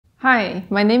Hi,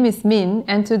 my name is Min,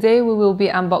 and today we will be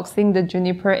unboxing the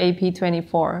Juniper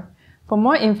AP24. For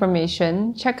more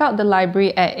information, check out the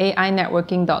library at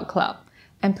AI-networking.club,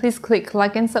 and please click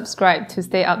like and subscribe to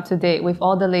stay up to date with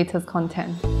all the latest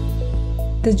content.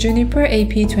 The Juniper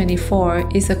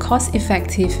AP24 is a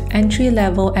cost-effective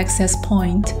entry-level access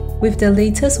point with the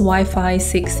latest Wi-Fi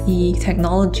 6E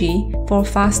technology for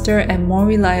faster and more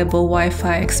reliable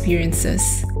Wi-Fi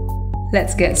experiences.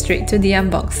 Let's get straight to the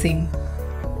unboxing.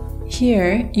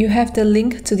 Here, you have the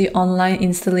link to the online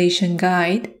installation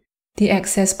guide, the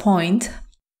access point,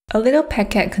 a little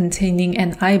packet containing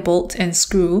an eye bolt and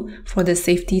screw for the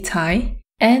safety tie,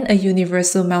 and a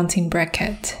universal mounting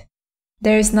bracket.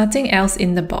 There is nothing else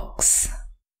in the box.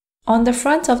 On the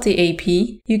front of the AP,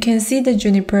 you can see the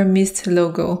Juniper Mist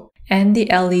logo and the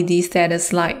LED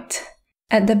status light.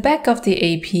 At the back of the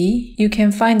AP, you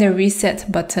can find the reset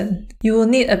button. You will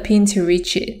need a pin to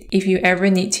reach it if you ever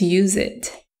need to use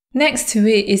it. Next to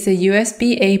it is a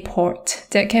USB-A port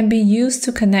that can be used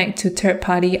to connect to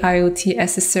third-party IoT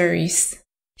accessories.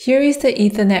 Here is the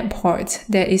Ethernet port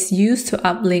that is used to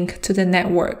uplink to the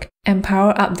network and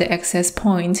power up the access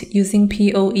point using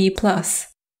PoE+.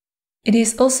 It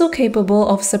is also capable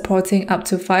of supporting up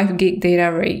to 5 GB data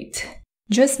rate.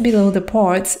 Just below the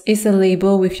ports is a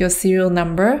label with your serial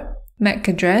number, MAC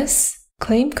address,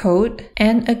 claim code,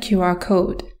 and a QR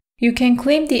code. You can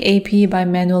claim the AP by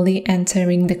manually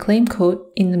entering the claim code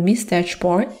in the Mist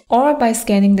dashboard or by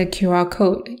scanning the QR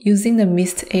code using the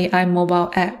Mist AI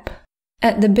mobile app.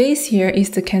 At the base here is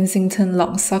the Kensington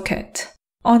lock socket.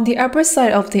 On the upper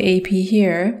side of the AP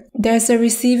here, there's a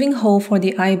receiving hole for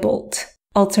the eye bolt.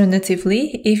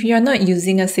 Alternatively, if you are not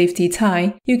using a safety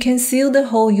tie, you can seal the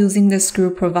hole using the screw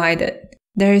provided.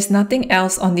 There is nothing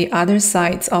else on the other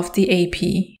sides of the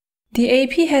AP. The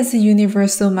AP has a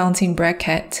universal mounting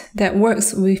bracket that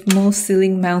works with most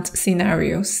ceiling mount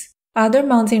scenarios. Other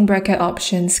mounting bracket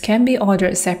options can be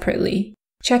ordered separately.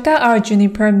 Check out our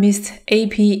Juniper Mist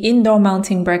AP indoor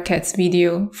mounting brackets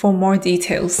video for more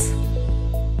details.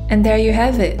 And there you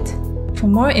have it. For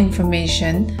more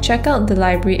information, check out the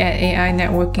library at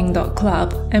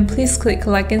AI-networking.club and please click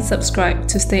like and subscribe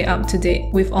to stay up to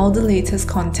date with all the latest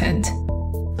content.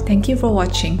 Thank you for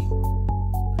watching.